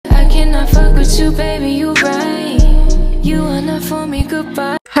cannot fuck with you, baby, you right. You are not for me,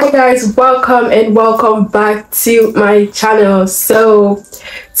 goodbye. Hi guys, welcome back to my channel. So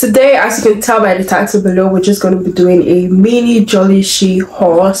today, as you can tell by the title below, we're just going to be doing a mini JURLLYSHE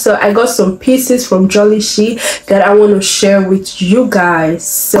haul. So I got some pieces from JURLLYSHE that I want to share with you guys.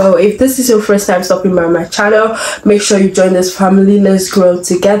 So if this is your first time stopping by my channel, make sure you join this family. Let's grow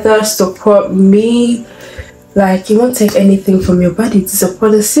together, support me. Like, you won't take anything from your body to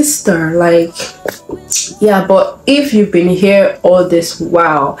support a sister. Like, yeah, but if you've been here all this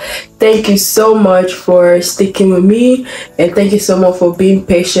while, thank you so much for sticking with me, and thank you so much for being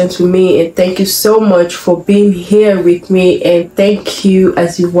patient with me, and thank you so much for being here with me, and thank you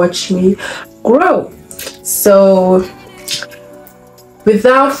as you watch me grow. So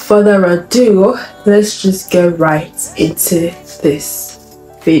without further ado, let's just get right into this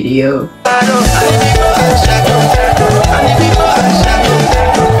video.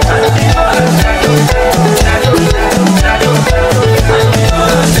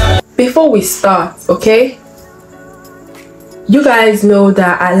 Before we start, okay, you guys know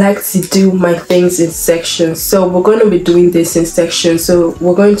that I like to do my things in sections, so we're going to be doing this in sections. So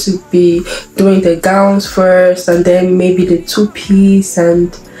we're going to be doing the gowns first, and then maybe the two-piece,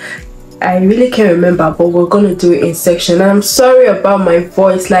 and I really can't remember, but we're gonna do it in section. I'm sorry about my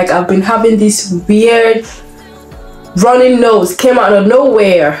voice. Like, I've been having this weird running nose, came out of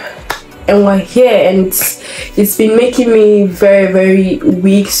nowhere, and we're here, and it's been making me very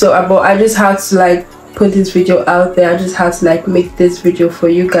weak. So but I just had to like put this video out there. I just had to like make this video for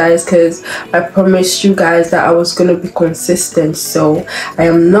you guys, because I promised you guys that I was gonna be consistent. So I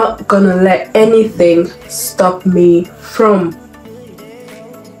am not gonna let anything stop me from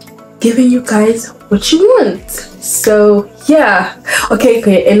giving you guys what you want. So yeah,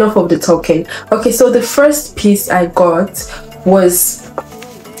 okay, enough of the talking. Okay, so the first piece I got was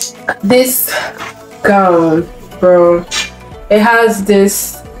this gown, bro. It has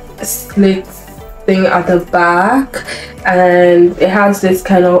this slit thing at the back, and it has this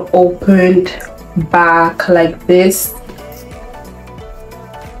kind of opened back like this.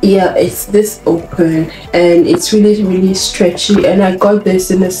 Yeah, it's this open, and it's really stretchy, and I got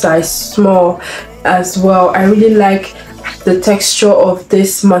this in a size small as well. I really like the texture of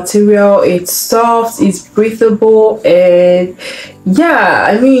this material. It's soft, it's breathable, and yeah,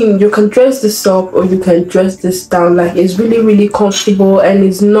 I mean, you can dress this up or you can dress this down. Like, it's really comfortable, and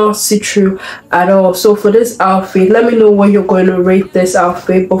it's not see-through at all. So for this outfit, let me know what you're going to rate this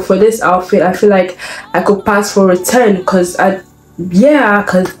outfit. But for this outfit, I feel like I could pass for a 10, because I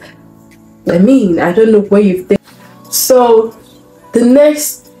mean, I don't know what you think. So the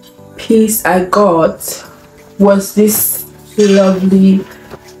next piece I got was this lovely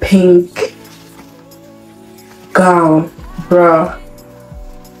pink gown, bruh.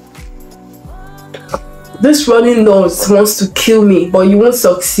 This running nose wants to kill me, but you won't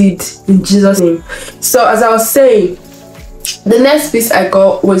succeed in Jesus' name. So as I was saying, the next piece I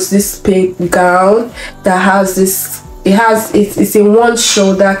got was this pink gown that has this, it's in one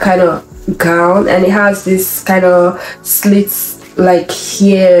shoulder kind of gown, and it has this kind of slits like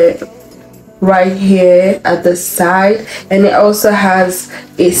here, right here at the side, and it also has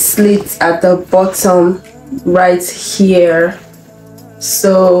a slit at the bottom right here.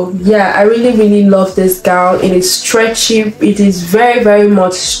 So yeah, I really love this gown. It is stretchy. It is very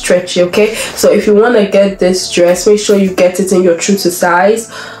much stretchy. Okay, so if you want to get this dress, make sure you get it in your true to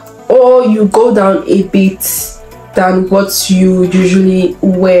size, or you go down a bit than what you usually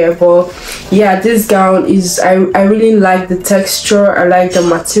wear. But yeah, this gown is, I really like the texture, I like the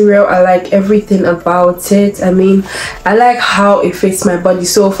material, I like everything about it. I mean, I like how it fits my body.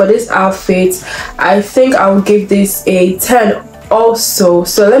 So for this outfit, I think I will give this a 10 also.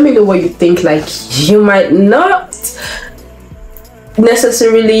 So let me know what you think. Like, you might not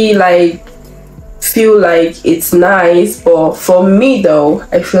necessarily like feel like it's nice, but for me though,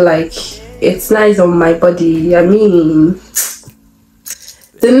 I feel like it's nice on my body. I mean,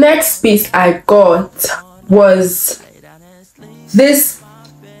 the next piece I got was this.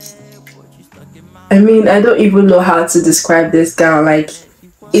 I mean, I don't even know how to describe this gown. Like,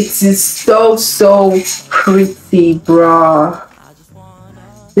 it is so pretty, bruh.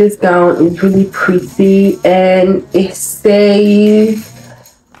 This gown is really pretty, and it says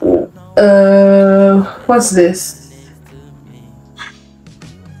what's this?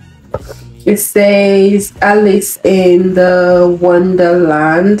 It says Alice in the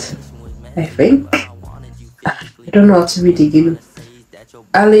Wonderland, I think. I don't know how to read it again.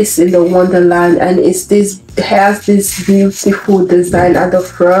 Alice in the Wonderland, and it's this, it has this beautiful design at the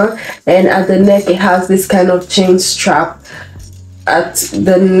front, and at the neck it has this kind of chain strap. at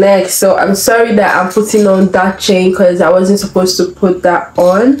the neck. So I'm sorry that I'm putting on that chain because I wasn't supposed to put that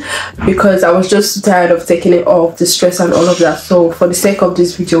on because I was just too tired of taking it off, the stress and all of that. So for the sake of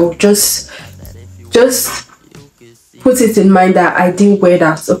this video, just put it in mind that I didn't wear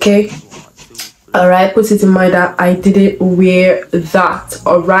that, okay? All right, put it in mind that I didn't wear that.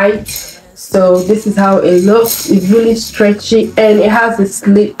 All right, so this is how it looks. It's really stretchy and it has a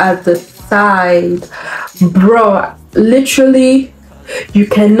slit at the side. Bro, literally you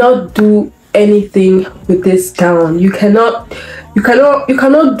cannot do anything with this gown. You cannot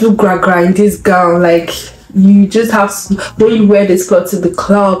do gra in this gown. Like, you just have to, when you wear this cloth to the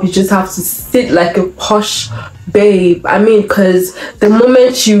club, you just have to sit like a posh babe. I mean, because the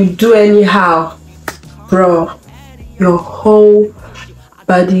moment you do anyhow, bro, your whole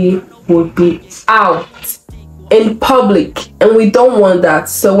body will be out in public, and we don't want that.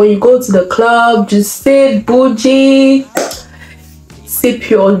 So when you go to the club, just sit bougie, sip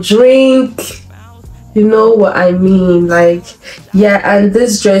your drink, you know what I mean. Like, yeah. And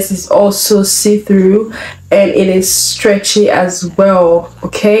this dress is also see-through and it is stretchy as well,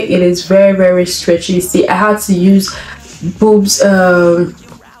 okay? It is very, very stretchy. You see, I had to use boobs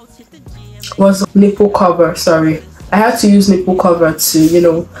was nipple cover, sorry, I had to use nipple cover to, you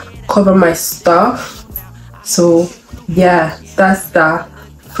know, cover my stuff. So yeah, that's that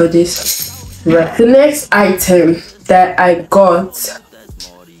for this dress. The next item that I got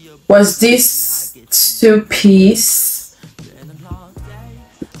was this two-piece.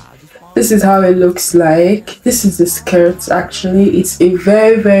 This is how it looks like. This is the skirt. Actually, it's a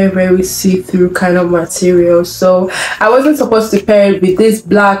very, very, very see-through kind of material. So I wasn't supposed to pair it with this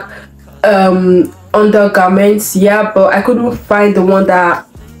black undergarments, yeah, but I couldn't find the one that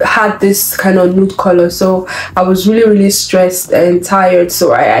had this kind of nude color. So I was really stressed and tired,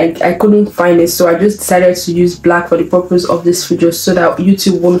 so I couldn't find it. So I just decided to use black for the purpose of this video so that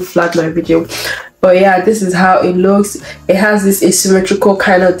YouTube won't flag my video. But yeah, this is how it looks. It has this asymmetrical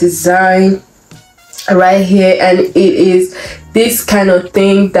kind of design right here, and it is this kind of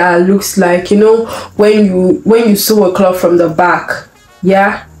thing that looks like, you know, when you sew a cloth from the back,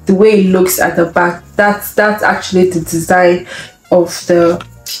 yeah, the way it looks at the back, that's actually the design of the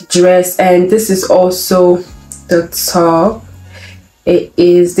dress. And this is also the top. It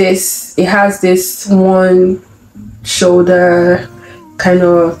has this one shoulder kind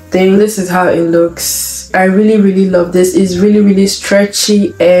of thing. This is how it looks. I really love this. It's really stretchy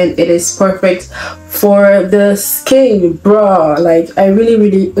and it is perfect for the skin, bro. Like, I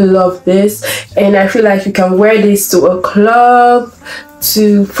really love this, and I feel like you can wear this to a club,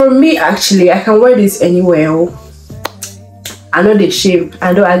 for me actually, I can wear this anywhere. I know they shame.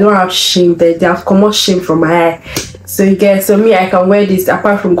 I don't have shame. They have come out shame from my eye. So you get, so me, I can wear this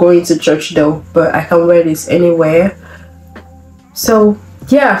apart from going to church though, but I can wear this anywhere. So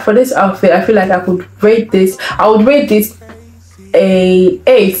yeah, for this outfit, I feel like I could rate this. I would rate this a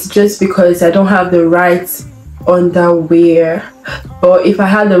 8 just because I don't have the right underwear. But if I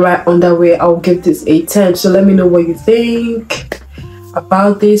had the right underwear, I'll give this a 10. So let me know what you think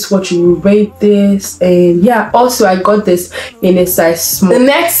about this, what you would rate this. And yeah, also I got this in a size small. The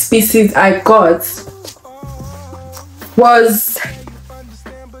next pieces I got was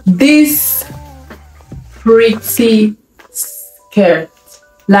this pretty skirt.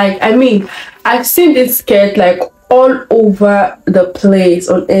 Like, I mean, I've seen this skirt like all over the place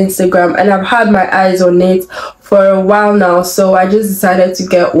on Instagram, and I've had my eyes on it for a while now. So I just decided to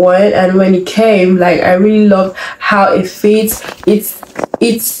get one, and when it came, like, I really love how it fits. It's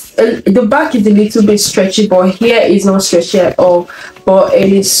the back is a little bit stretchy, but here is not stretchy at all, but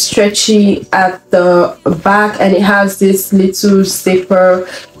it is stretchy at the back, and it has this little zipper,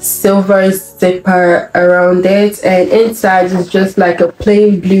 silver zipper around it, and inside is just like a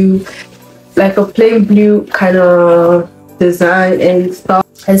plain blue kind of design and stuff.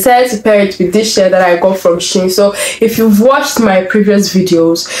 I decided to pair it with this shirt that I got from Shein. So if you've watched my previous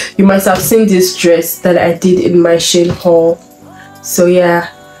videos, you might have seen this dress that I did in my Shein haul. So yeah,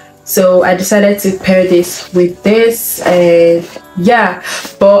 so I decided to pair this with this, and yeah,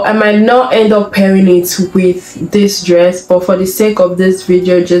 but I might not end up pairing it with this dress, but for the sake of this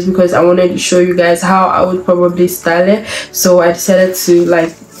video, just because I wanted to show you guys how I would probably style it, so I decided to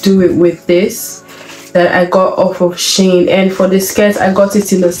like do it with this that I got off of Shein. And for the skirt, I got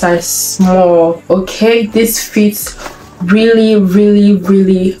it in a size small. Okay, this fits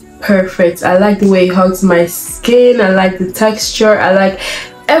really perfect. I like the way it hugs my skin. I like the texture. I like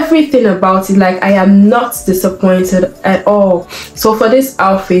everything about it. Like, I am not disappointed at all. So for this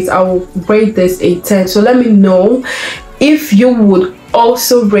outfit, I will rate this a 10. So let me know if you would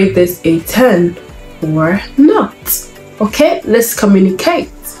also rate this a 10 or not. Okay, let's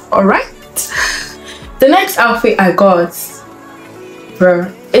communicate. All right. The next outfit I got,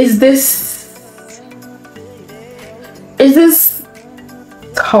 bro, is this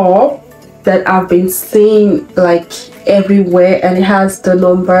top that I've been seeing like everywhere, and it has the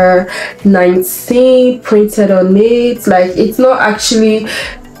number 19 printed on it. Like, it's not actually,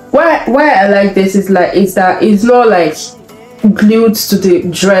 why I like this is that it's not like glued to the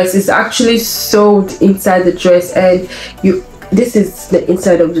dress. It's actually sewed inside the dress, and this is the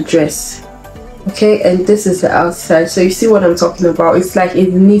inside of the dress, okay, and this is the outside. So you see what I'm talking about. It's like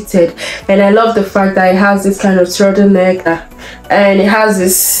it's knitted, and I love the fact that it has this kind of turtleneck, and it has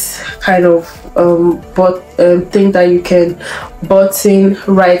this kind of thing that you can button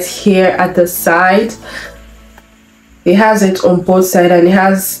right here at the side. It has it on both sides, and it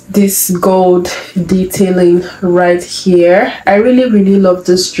has this gold detailing right here. I really love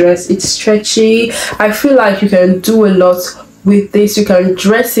this dress. It's stretchy. I feel like you can do a lot with this. You can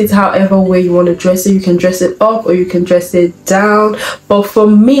dress it however way you want to dress it. You can dress it up or you can dress it down, but for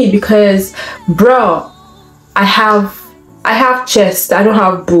me, because bro, I have chest, I don't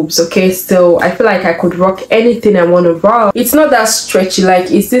have boobs, okay, so I feel like I could rock anything I want to rock. It's not that stretchy,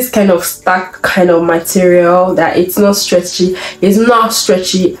 like it's this kind of stack kind of material that it's not stretchy. It's not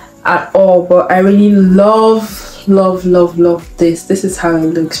stretchy at all, but I really love this. This is how it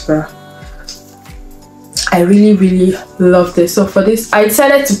looks, bro. I really love this. So for this, I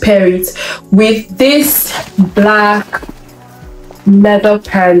decided to pair it with this black leather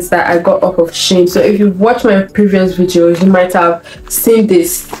pants that I got off of Shein. So if you've watched my previous videos, you might have seen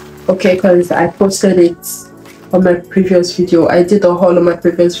this, okay, because I posted it on my previous video. I did a haul on my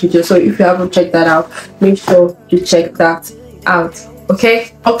previous video, so if you haven't checked that out, make sure you check that out,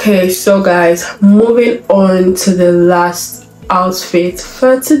 okay. So guys, moving on to the last outfit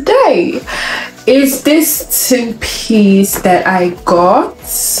for today is this two-piece that I got.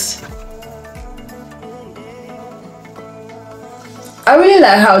 I really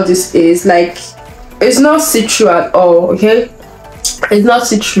like how this is. Like, it's not see-through at all, okay? It's not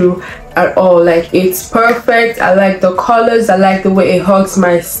see-through at all. Like, it's perfect. I like the colors. I like the way it hugs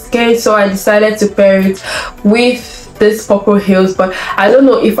my skin. So I decided to pair it with this purple heels, but I don't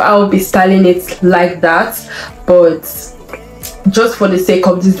know if I'll be styling it like that, but just for the sake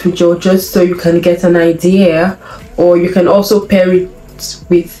of this video, just so you can get an idea, or you can also pair it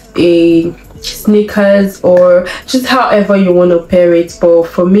with a sneakers, or just however you want to pair it. But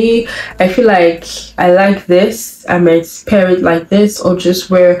for me, I feel like I like this. I might pair it like this, or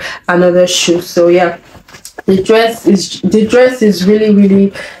just wear another shoe. So yeah, the dress is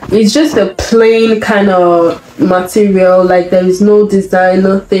really, it's just a plain kind of material. Like, there is no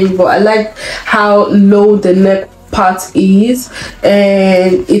designer thing, but I like how low the neck part is,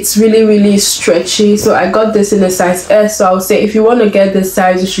 and it's really stretchy. So I got this in a size S. So I would say if you want to get this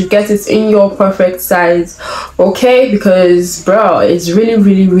size, you should get it in your perfect size, okay, because bro, it's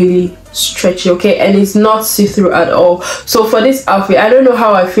really stretchy, okay, and it's not see-through at all. So for this outfit, I don't know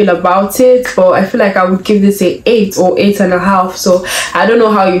how I feel about it, but I feel like I would give this a 8 or 8.5. So I don't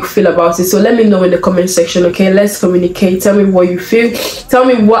know how you feel about it, so let me know in the comment section, okay. Let's communicate. Tell me what you feel. Tell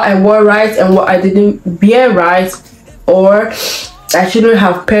me what I wore right and what I didn't wear right, or I shouldn't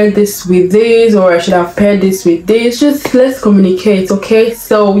have paired this with this, or I should have paired this with this. Just let's communicate, okay.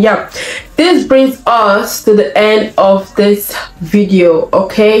 So yeah, this brings us to the end of this video,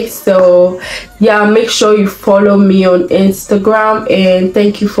 okay. So yeah, make sure you follow me on Instagram, and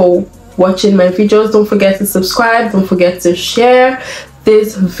thank you for watching my videos. Don't forget to subscribe, don't forget to share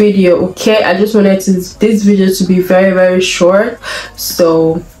this video, okay. I just wanted this video to be very short.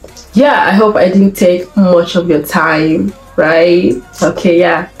 So yeah, I hope I didn't take much of your time, right? Okay,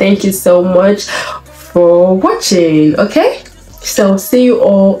 yeah, thank you so much for watching, okay. So see you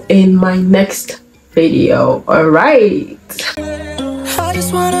all in my next video. All right, I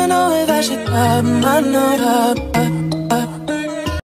just wanna know if I should